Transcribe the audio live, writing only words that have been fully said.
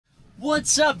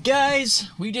What's up, guys?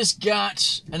 We just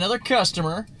got another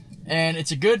customer, and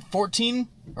it's a good 14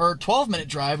 or 12-minute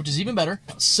drive, which is even better.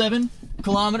 7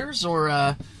 kilometers,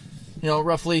 or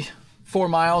roughly 4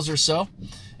 miles or so.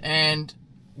 And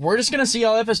we're just gonna see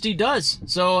how FSD does.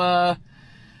 So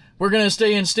we're gonna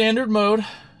stay in standard mode.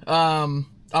 I'm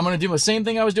gonna do the same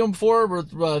thing I was doing before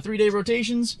with 3-day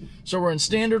rotations. So we're in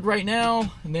standard right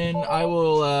now, and then I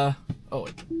will. Oh,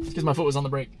 it's because my foot was on the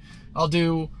brake. I'll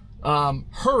do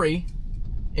hurry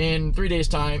in 3 days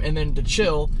time, and then to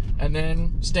chill, and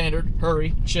then standard,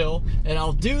 hurry, chill, and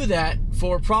I'll do that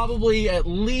for probably at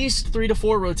least 3 to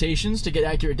 4 rotations to get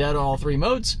accurate data on all 3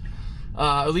 modes.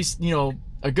 At least,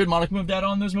 a good modicum of data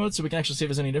on those modes so we can actually see if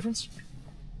there's any difference.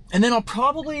 And then I'll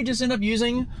probably just end up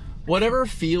using whatever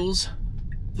feels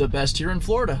the best here in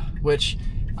Florida, which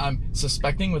I'm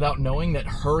suspecting without knowing that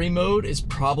hurry mode is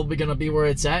probably going to be where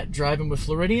it's at, driving with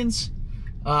Floridians.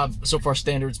 So far,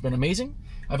 standard's been amazing.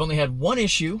 I've only had one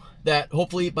issue that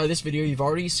hopefully by this video you've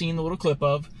already seen the little clip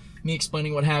of, me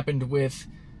explaining what happened with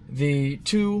the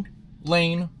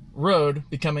 2-lane road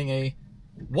becoming a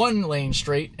 1-lane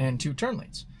straight and 2 turn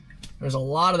lanes. There's a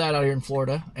lot of that out here in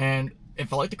Florida, and it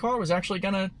felt like the car was actually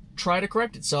gonna try to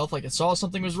correct itself, like it saw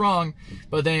something was wrong,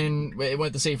 but then it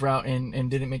went the safe route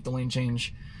and didn't make the lane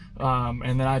change.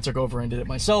 And then I took over and did it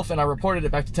myself, and I reported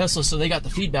it back to Tesla, so they got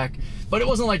the feedback. But it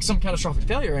wasn't like some catastrophic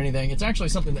failure or anything. It's actually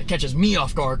something that catches me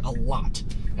off guard a lot.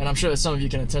 And I'm sure that some of you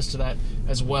can attest to that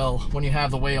as well, when you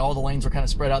have the way all the lanes are kind of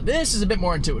spread out. This is a bit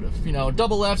more intuitive.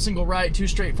 Double left, single right, 2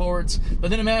 straight forwards. But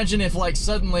then imagine if, like,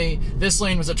 suddenly this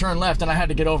lane was a turn left and I had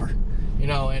to get over.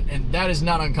 And that is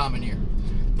not uncommon here.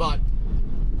 But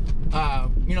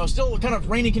still kind of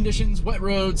rainy conditions, wet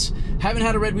roads. Haven't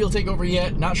had a red wheel takeover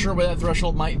yet. Not sure where that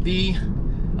threshold might be.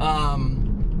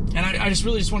 And I just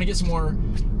really want to get some more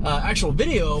actual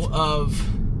video of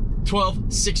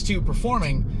 12.6.2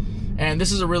 performing. And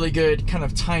this is a really good kind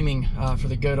of timing for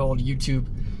the good old YouTube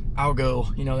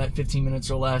algo, that 15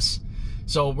 minutes or less.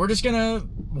 So we're just gonna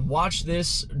watch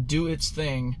this do its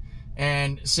thing.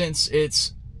 And since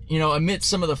it's amidst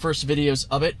some of the first videos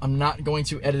of it, I'm not going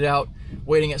to edit out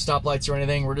waiting at stoplights or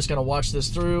anything. We're just going to watch this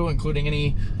through, including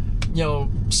any,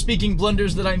 speaking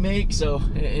blunders that I make. So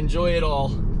enjoy it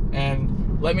all,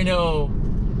 and let me know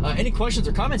any questions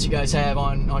or comments you guys have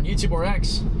on YouTube or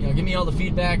X. Give me all the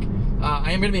feedback.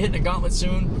 I am going to be hitting a gauntlet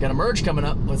soon. We've got a merge coming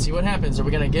up. Let's see what happens. Are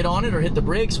we going to get on it or hit the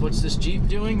brakes? What's this Jeep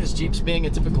doing? This Jeep's being a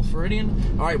typical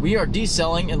Floridian. All right, we are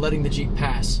decelling and letting the Jeep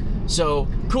pass. So,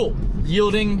 cool.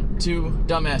 Yielding to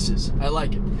dumbasses. I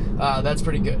like it. That's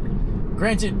pretty good.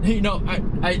 Granted,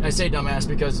 I say dumbass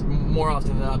because more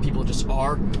often than not people just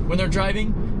are when they're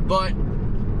driving, but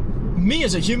me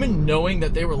as a human, knowing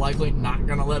that they were likely not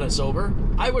going to let us over,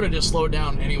 I would have just slowed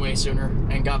down anyway sooner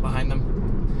and got behind them.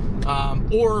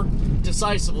 Or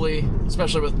decisively,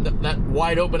 especially with that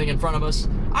wide opening in front of us,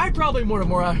 I probably would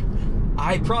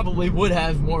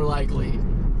have more likely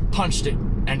punched it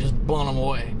and just blown them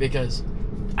away, because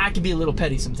I can be a little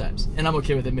petty sometimes, and I'm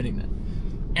okay with admitting that.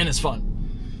 And it's fun.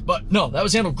 But no, that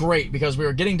was handled great, because we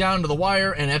were getting down to the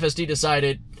wire, and FSD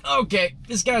decided, okay,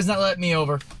 this guy's not letting me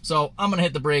over, so I'm gonna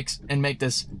hit the brakes and make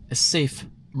this a safe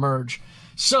merge.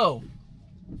 So,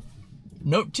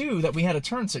 note too that we had a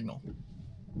turn signal.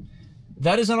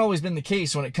 That has not always been the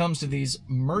case when it comes to these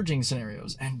merging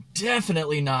scenarios, and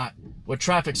definitely not with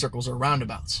traffic circles or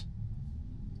roundabouts.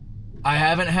 I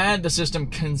haven't had the system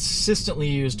consistently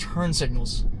use turn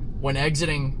signals when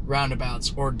exiting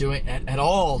roundabouts or doing at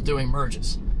all doing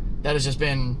merges. That has just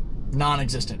been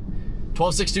non-existent.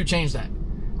 12.6.2 changed that.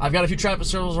 I've got a few traffic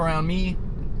circles around me,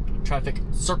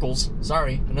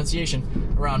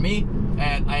 around me,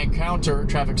 and I encounter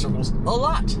traffic circles a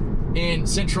lot in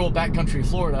central backcountry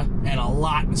Florida and a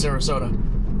lot in Sarasota.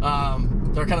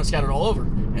 They're kind of scattered all over.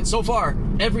 And so far,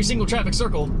 every single traffic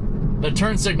circle, the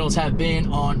turn signals have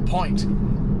been on point,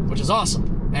 which is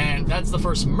awesome. And that's the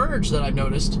first merge that I've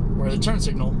noticed where the turn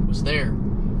signal was there.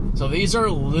 So these are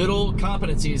little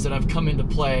competencies that have come into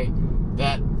play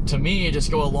that, to me,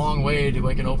 just go a long way to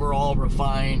like an overall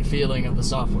refined feeling of the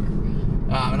software.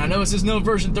 And I know this is no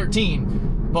version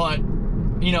 13, but,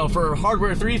 for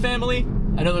Hardware 3 family,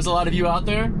 I know there's a lot of you out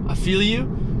there. I feel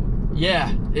you.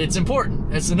 Yeah, it's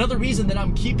important. It's another reason that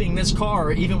I'm keeping this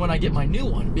car even when I get my new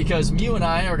one, because Mew and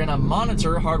I are going to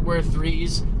monitor Hardware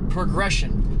 3's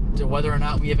progression to whether or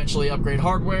not we eventually upgrade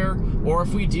hardware, or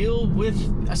if we deal with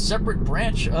a separate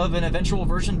branch of an eventual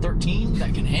version 13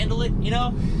 that can handle it.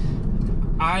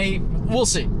 We'll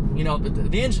see.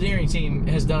 The engineering team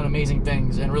has done amazing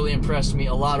things and really impressed me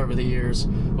a lot over the years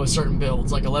with certain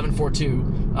builds, like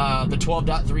 11.4.2, the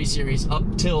 12.3 series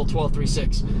up till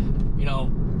 12.3.6.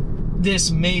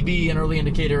 this may be an early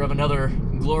indicator of another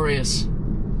glorious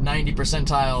 90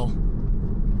 percentile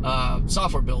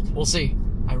software build. We'll see.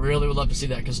 I really would love to see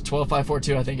that, because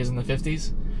 12.542 I think is in the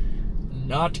 50s.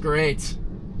 Not great.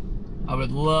 I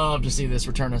would love to see this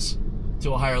return us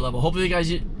to a higher level.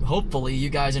 Hopefully you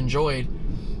guys enjoyed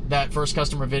that first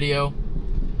customer video.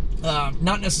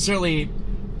 Not necessarily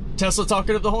Tesla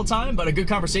talkative the whole time, but a good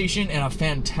conversation and a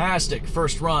fantastic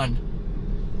first run,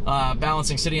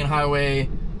 balancing city and highway,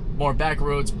 more back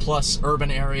roads plus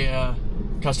urban area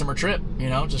customer trip, you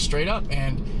know, just straight up.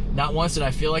 And not once did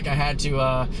I feel like I had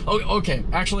to okay,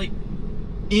 actually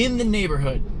in the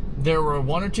neighborhood there were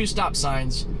 1 or 2 stop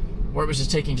signs where it was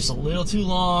just taking just a little too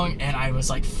long, and I was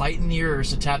like fighting the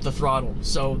ears to tap the throttle.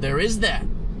 So there is that.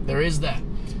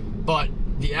 But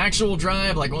the actual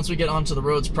drive, like once we get onto the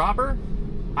roads proper,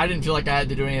 I didn't feel like I had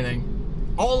to do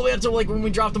anything. All the way up to like when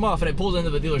we dropped them off and it pulled into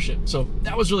the dealership. So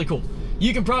that was really cool.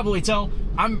 You can probably tell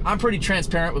I'm pretty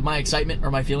transparent with my excitement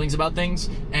or my feelings about things,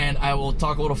 and I will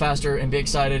talk a little faster and be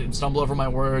excited and stumble over my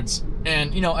words.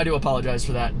 And, you know, I do apologize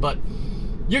for that, but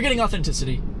you're getting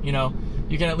authenticity, you know.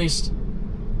 You can at least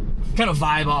kind of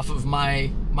vibe off of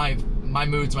my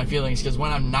moods, my feelings, because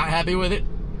when I'm not happy with it,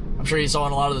 I'm sure you saw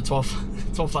in a lot of the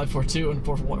 12.542 and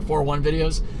 4.1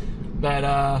 videos that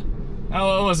I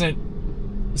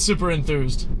wasn't super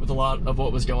enthused with a lot of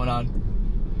what was going on.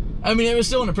 I mean, it was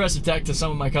still an impressive tech to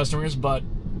some of my customers, but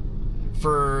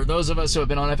for those of us who have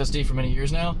been on FSD for many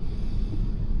years now,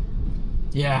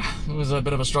 yeah, it was a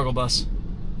bit of a struggle bus.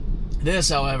 This,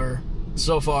 however,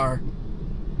 so far,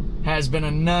 has been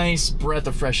a nice breath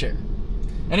of fresh air.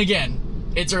 And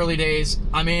again, it's early days.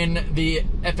 I'm in the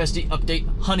FSD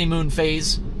update honeymoon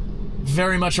phase.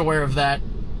 Very much aware of that.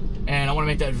 And I want to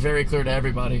make that very clear to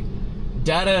everybody.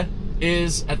 Data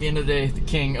is, at the end of the day, the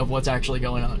king of what's actually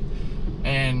going on.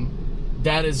 And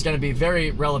that is going to be very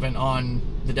relevant on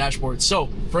the dashboard. So,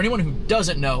 for anyone who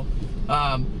doesn't know,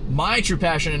 my true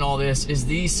passion in all this is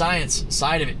the science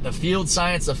side of it. The field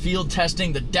science, the field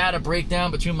testing, the data breakdown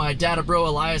between my data bro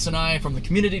Elias and I, from the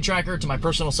community tracker to my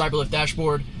personal CYBRLFT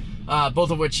dashboard,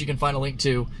 both of which you can find a link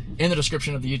to in the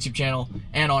description of the YouTube channel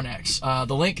and on X.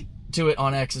 The link to it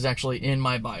on X is actually in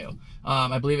my bio.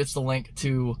 I believe it's the link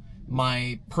to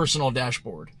my personal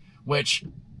dashboard, which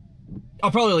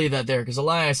I'll probably leave that there because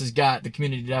Elias has got the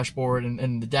community dashboard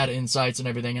and the data insights and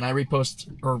everything, and I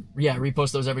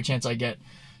repost those every chance I get.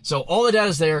 So all the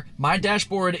data's there. My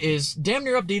dashboard is damn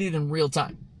near updated in real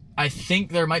time. I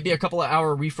think there might be a couple of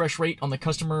hour refresh rate on the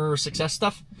customer success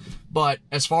stuff, but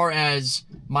as far as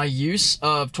my use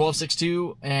of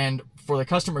 12.6.2 and for the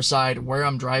customer side, where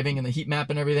I'm driving and the heat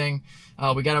map and everything,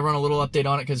 we got to run a little update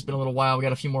on it because it's been a little while. We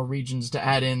got a few more regions to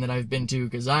add in that I've been to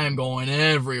because I am going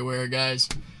everywhere, guys.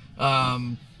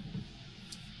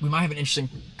 We might have an interesting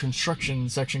construction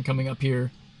section coming up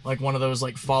here, like one of those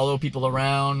like follow people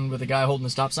around with a guy holding a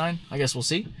stop sign. I guess we'll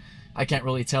see. I can't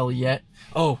really tell yet.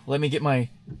 Oh, let me get my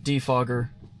defogger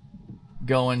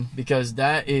going because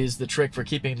that is the trick for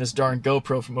keeping this darn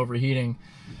GoPro from overheating.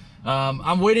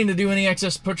 I'm waiting to do any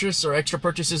excess purchase or extra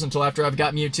purchases until after I've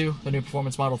got Mewtwo, the new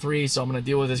Performance Model 3, so I'm going to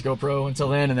deal with this GoPro until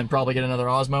then and then probably get another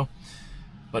Osmo.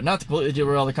 But not to completely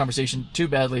derail the conversation too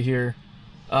badly here.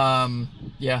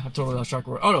 Yeah, I've totally lost track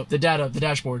of it. Oh no, the data, the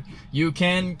dashboard. You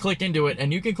can click into it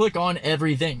and you can click on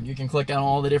everything. You can click on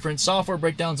all the different software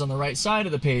breakdowns on the right side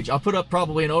of the page. I'll put up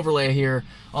probably an overlay here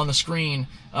on the screen,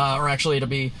 or actually it'll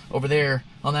be over there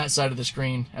on that side of the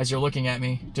screen as you're looking at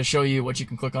me to show you what you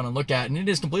can click on and look at. And it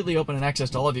is completely open and access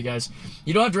to all of you guys.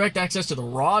 You don't have direct access to the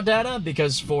raw data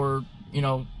because for, you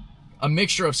know, a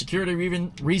mixture of security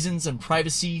reasons and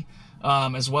privacy,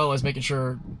 as well as making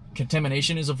sure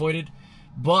contamination is avoided.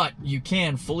 But you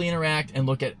can fully interact and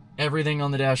look at everything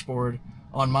on the dashboard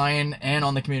on mine and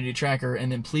on the community tracker,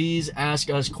 and then please ask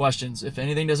us questions if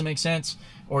anything doesn't make sense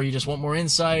or you just want more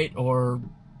insight or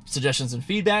suggestions and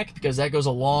feedback, because that goes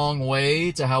a long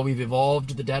way to how we've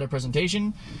evolved the data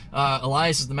presentation.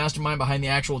 Elias is the mastermind behind the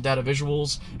actual data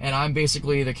visuals, and I'm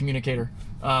basically the communicator.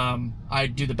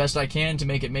 I do the best I can to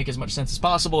make it make as much sense as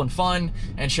possible and fun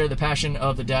and share the passion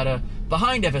of the data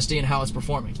behind FSD and how it's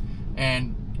performing.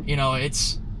 And you know,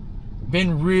 it's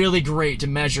been really great to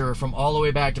measure from all the way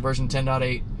back to version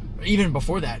 10.8, even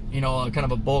before that, you know, kind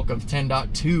of a bulk of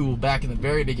 10.2 back in the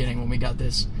very beginning when we got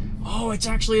this. Oh, it's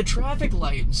actually a traffic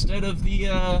light instead of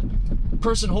the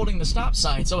person holding the stop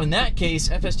sign. So in that case,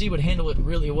 FSD would handle it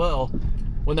really well.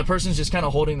 When the person's just kind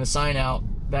of holding the sign out,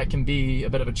 that can be a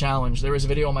bit of a challenge. There is a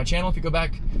video on my channel. If you go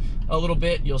back a little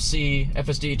bit, you'll see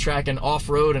FSD tracking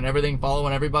off-road and everything,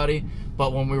 following everybody.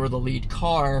 But when we were the lead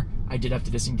car, I did have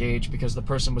to disengage because the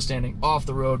person was standing off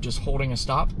the road just holding a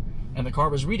stop. and the car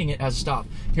was reading it as a stop.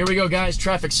 Here we go, guys.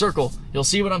 Traffic circle. You'll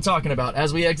see what I'm talking about.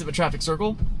 As we exit the traffic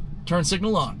circle, turn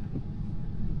signal on.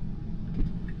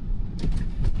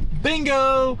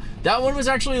 Bingo! That one was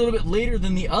actually a little bit later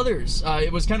than the others.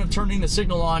 It was kind of turning the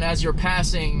signal on as you're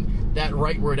passing that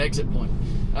rightward exit point.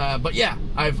 But yeah,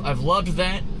 I've loved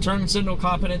that. Turn signal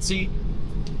competency.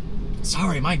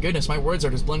 Sorry, my goodness, my words are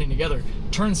just blending together.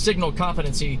 Turn signal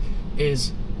competency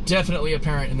is definitely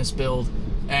apparent in this build,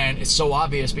 and it's so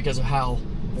obvious because of how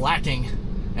lacking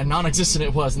and non-existent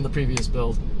it was in the previous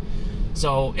build.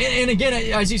 So, and again,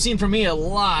 as you've seen from me a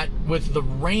lot with the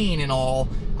rain and all,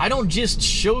 I don't just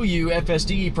show you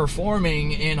FSD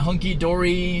performing in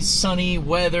hunky-dory, sunny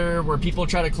weather where people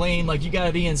try to claim like you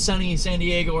gotta be in sunny San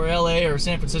Diego or LA or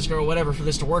San Francisco or whatever for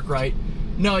this to work right.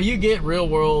 No, you get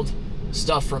real-world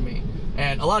stuff from me.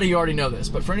 And a lot of you already know this,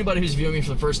 but for anybody who's viewing me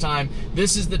for the first time,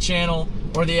 this is the channel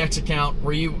or the X account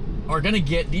where you are going to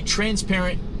get the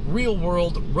transparent,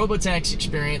 real-world RoboTaxi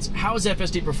experience. How is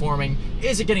FSD performing?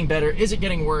 Is it getting better? Is it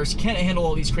getting worse? Can it handle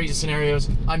all these crazy scenarios?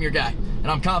 I'm your guy, and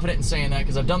I'm confident in saying that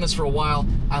because I've done this for a while.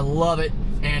 I love it,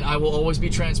 and I will always be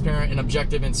transparent and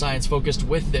objective and science-focused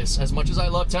with this. As much as I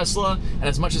love Tesla, and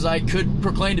as much as I could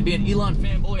proclaim to be an Elon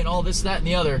fanboy and all this, that, and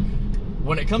the other,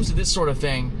 when it comes to this sort of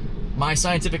thing, my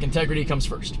scientific integrity comes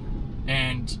first.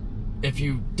 And if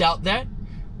you doubt that,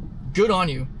 good on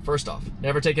you, first off.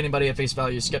 Never take anybody at face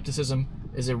value. Skepticism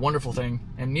is a wonderful thing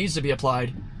and needs to be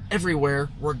applied everywhere,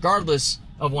 regardless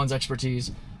of one's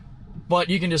expertise. But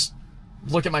you can just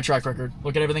look at my track record,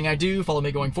 look at everything I do, follow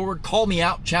me going forward, call me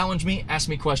out, challenge me, ask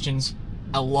me questions.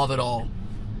 I love it all.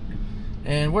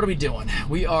 And what are we doing?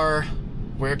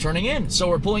 We're turning in. So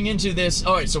we're pulling into this.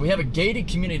 All right, so we have a gated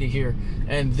community here,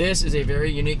 and this is a very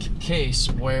unique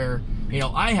case where, you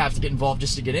know, I have to get involved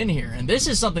just to get in here. And this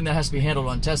is something that has to be handled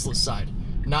on Tesla's side,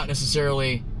 not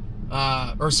necessarily,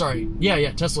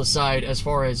 Tesla's side as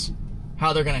far as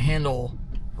how they're going to handle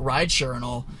rideshare and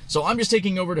all. So I'm just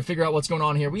taking over to figure out what's going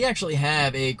on here. We actually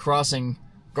have a crossing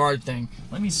guard thing.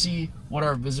 Let me see what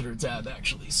our visitor tab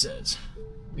actually says,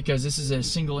 because this is a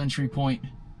single entry point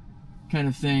kind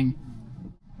of thing.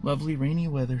 Lovely rainy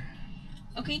weather.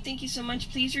 Okay, thank you so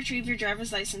much. Please retrieve your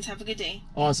driver's license. Have a good day.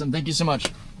 Awesome. Thank you so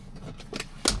much.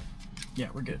 Yeah,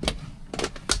 we're good.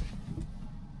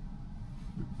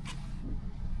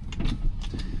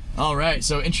 All right,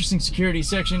 so interesting security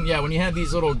section. Yeah, when you have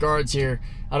these little guards here,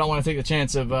 I don't want to take the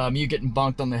chance of you getting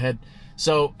bonked on the head.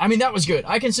 So, I mean, that was good.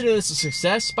 I consider this a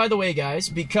success, by the way, guys,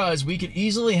 because we could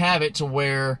easily have it to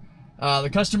where the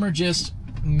customer just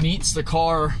meets the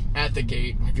car at the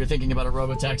gate, if you're thinking about a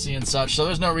RoboTaxi and such. So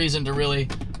there's no reason to really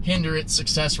hinder its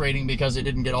success rating because it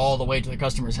didn't get all the way to the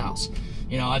customer's house.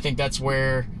 You know, I think that's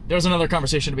where there's another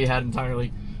conversation to be had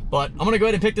entirely. But I'm going to go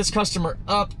ahead and pick this customer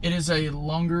up. It is a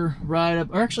longer ride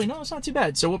up, or actually, no, it's not too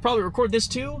bad. So we'll probably record this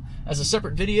too as a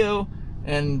separate video.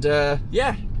 And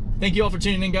yeah, thank you all for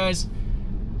tuning in, guys.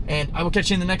 And I will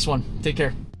catch you in the next one. Take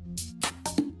care.